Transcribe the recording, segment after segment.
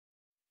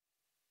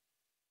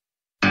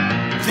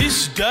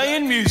This Day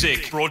in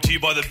Music, brought to you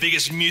by the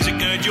biggest music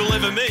nerd you'll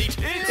ever meet.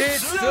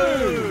 It's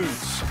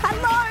Zeus!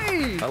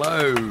 Hello!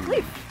 Hello.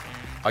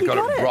 Cliff, I got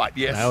it it. right,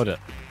 yes. Nailed it.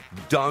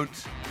 Don't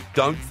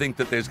think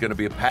that there's going to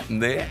be a pattern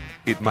there.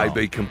 It may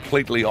be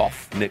completely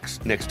off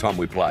next time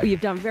we play. Well, you've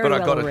done very but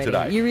well I got already. it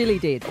today. You really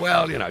did.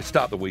 Well,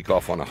 start the week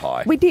off on a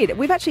high. We did.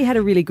 We've actually had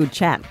a really good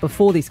chat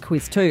before this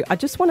quiz too. I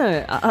just want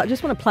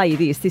to play you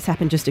this. This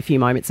happened just a few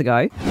moments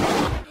ago.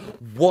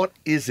 What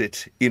is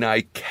it in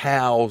a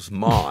cow's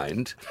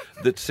mind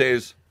that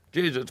says,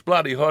 geez, it's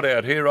bloody hot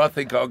out here, I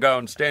think I'll go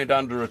and stand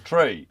under a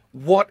tree?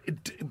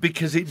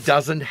 Because it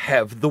doesn't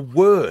have the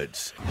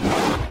words.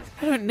 I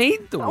don't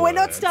need the words. Oh, we're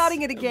not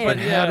starting it again. But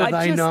how do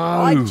they know?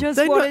 I just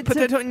wanted But to...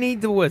 they don't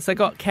need the words. They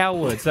got cow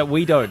words that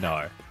we don't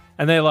know.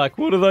 And they're like,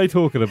 what are they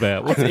talking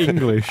about? What's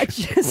English? I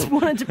just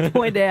wanted to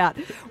point out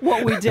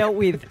what we dealt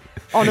with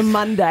on a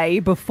Monday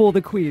before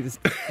the quiz.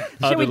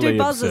 Shall we do Utterly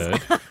buzzers?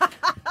 absurd.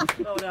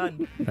 Well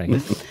done.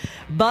 Thanks.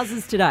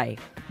 Buzzers today,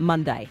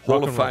 Monday.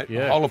 Hall of Fame.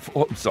 Yeah.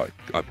 Sorry.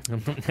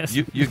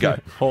 You go.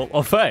 Hall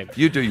of Fame.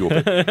 You do your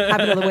bit.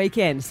 Happened on the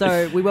weekend.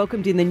 So we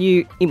welcomed in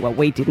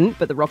we didn't,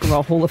 but the Rock and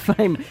Roll Hall of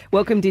Fame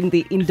welcomed in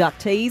the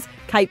inductees,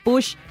 Kate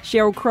Bush,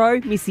 Sheryl Crow,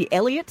 Missy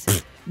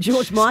Elliott,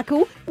 George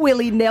Michael,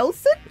 Willie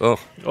Nelson,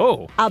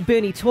 Oh,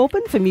 Bernie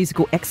Taupin for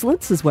musical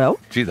excellence as well.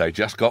 gee, they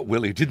just got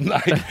Willie, didn't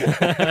they?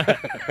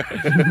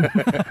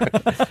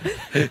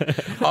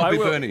 I'll be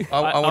Bernie.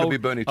 I want to be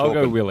Bernie I'll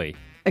Taupin. go Willie.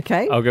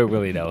 Okay. I'll go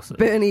Willie Nelson.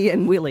 Bernie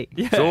and Willie.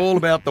 It's all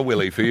about the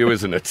Willie for you,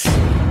 isn't it?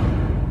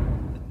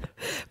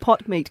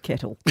 Pot meat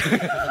kettle.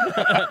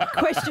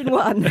 Question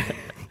 1.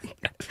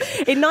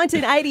 In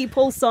 1980,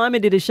 Paul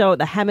Simon did a show at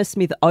the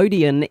Hammersmith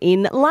Odeon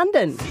in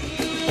London.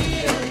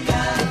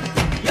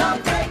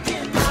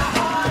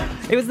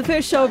 It was the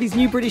first show of his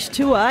new British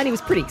tour and he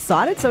was pretty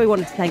excited, so he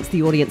wanted to thank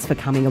the audience for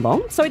coming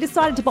along. So he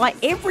decided to buy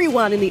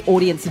everyone in the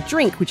audience a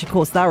drink, which of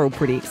course they were all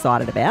pretty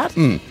excited about.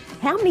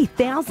 How many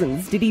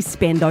thousands did he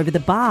spend over the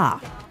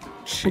bar?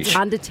 It's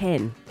under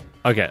 10.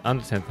 Okay,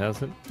 under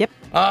 10,000. Yep.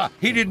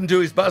 He didn't do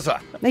his buzzer.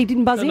 No, he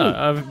didn't buzz in.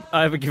 No,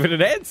 I haven't given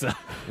an answer.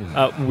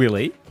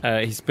 Willie,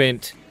 he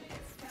spent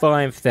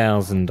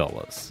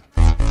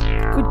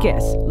 $5,000. Good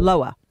guess.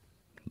 Lower.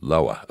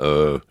 Lower.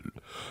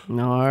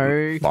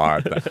 No.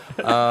 5.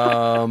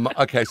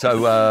 Okay,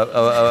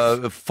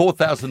 so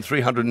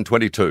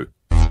 4,322.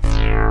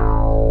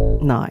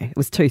 No, it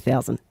was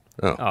 2,000.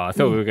 Oh, I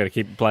thought we were going to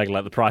keep playing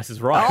like the Price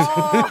is Right.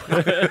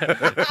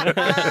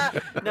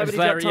 Nobody's got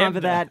Larry time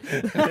for that.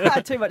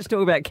 Too much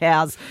talk about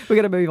cows. We're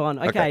going to move on.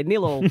 Okay,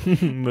 nil all.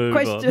 Move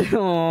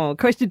on.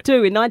 Question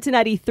 2. In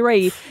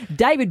 1983,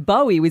 David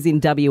Bowie was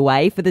in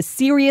WA for the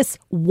Serious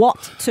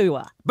What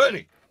Tour.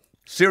 Bernie.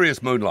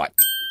 Serious Moonlight.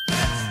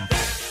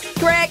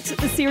 Correct,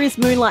 the Serious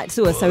Moonlight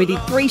Tour. So he did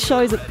 3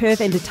 shows at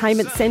Perth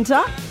Entertainment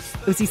Centre.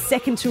 It was his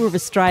second tour of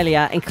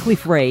Australia, and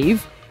Cliff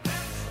Reeve,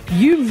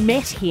 you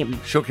met him.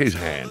 Shook his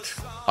hand.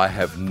 I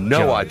have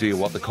no idea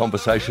what the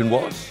conversation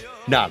was.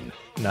 None.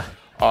 No.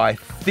 I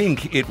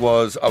think it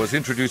was, I was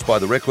introduced by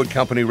the record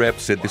company rep,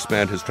 said this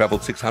man has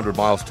travelled 600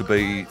 miles to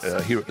be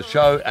here at the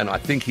show, and I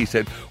think he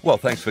said, well,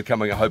 thanks for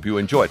coming, I hope you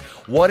enjoyed.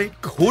 What it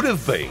could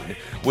have been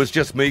was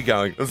just me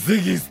going,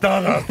 Ziggy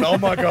Stardust, oh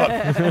my God.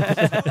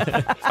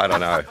 I don't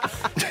know.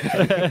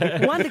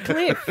 One to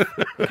Cliff.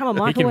 Come on,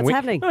 Michael, what's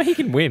happening? No, he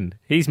can win.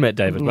 He's met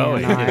David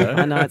Bowie.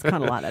 I know, it's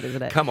kind of like that,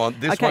 isn't it? Come on,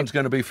 this Okay. one's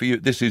going to be for you.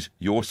 This is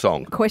your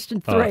song. Question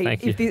 3. Oh,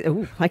 thank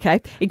you.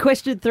 Okay. In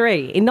question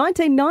 3, in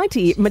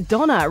 1990,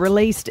 Madonna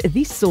released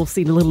this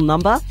saucy little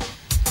number.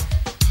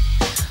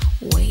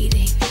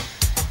 Waiting.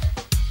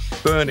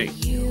 Bernie,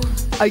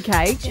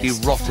 Okay.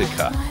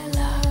 Erotica.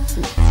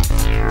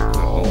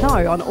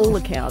 No, on all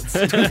accounts.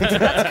 Can't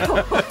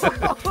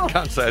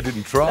say I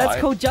didn't try.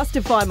 That's called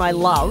Justify My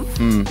Love.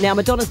 Now,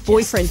 Madonna's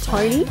boyfriend,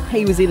 Tony,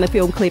 he was in the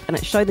film clip and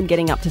it showed them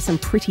getting up to some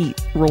pretty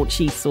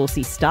raunchy,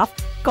 saucy stuff.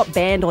 Got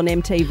banned on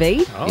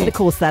MTV. And of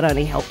course, that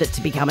only helped it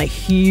to become a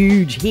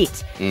huge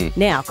hit.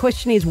 Now,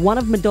 question is, one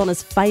of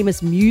Madonna's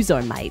famous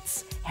muso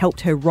mates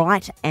helped her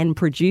write and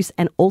produce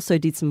and also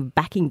did some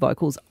backing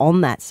vocals on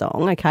that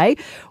song, okay?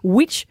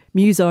 Which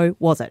muso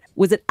was it?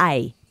 Was it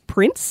A,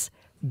 Prince,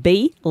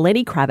 B,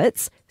 Lenny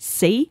Kravitz,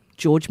 C,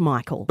 George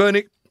Michael?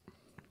 Bernie.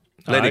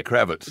 Lenny Alright.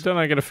 Kravitz. Don't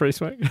I get a free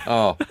swing?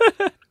 Oh.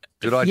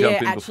 Did I Yeah,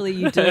 jump in actually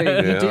you do. You do all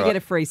right. get a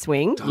free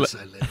swing.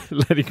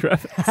 Lenny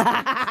Kravitz.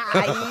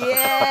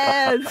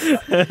 Yes!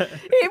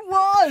 It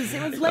was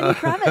Lenny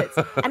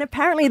Kravitz. And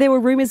apparently there were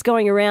rumours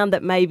going around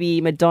that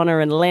maybe Madonna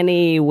and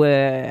Lenny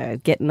were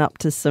getting up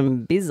to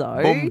some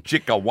bizzo. Boom,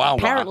 chicka, wow, wow.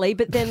 Apparently,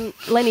 but then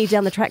Lenny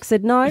down the track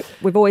said, no,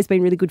 we've always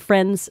been really good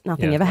friends.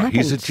 Nothing Yeah. ever happened.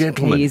 He's a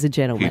gentleman. He is a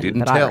gentleman. He didn't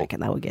but tell. I reckon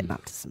they were getting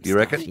up to some You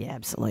stuff. reckon? Yeah,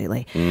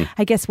 absolutely.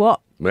 Hey, guess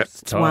what? Yep.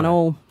 It's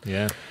 1-1.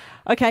 Yeah.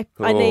 Okay,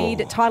 I Oh.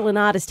 need title and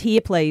artist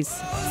here, please.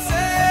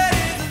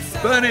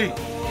 Bernie.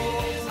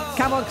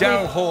 Come on, Daryl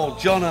Cliff. Hall,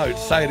 John Oates,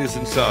 Say It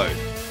Isn't So.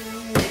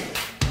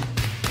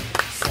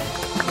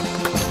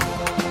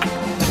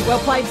 Well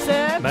played,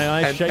 sir. May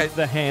I And- shake and-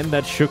 the hand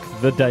that shook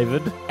the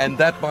David? And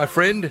that, my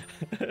friend,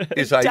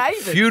 is a David.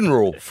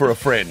 funeral for a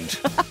friend.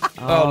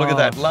 Oh, look at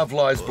that. Love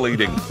lies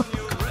bleeding.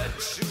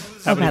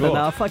 I've had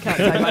enough. I can't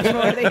say much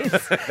more. It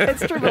is.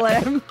 It's Triple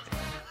M.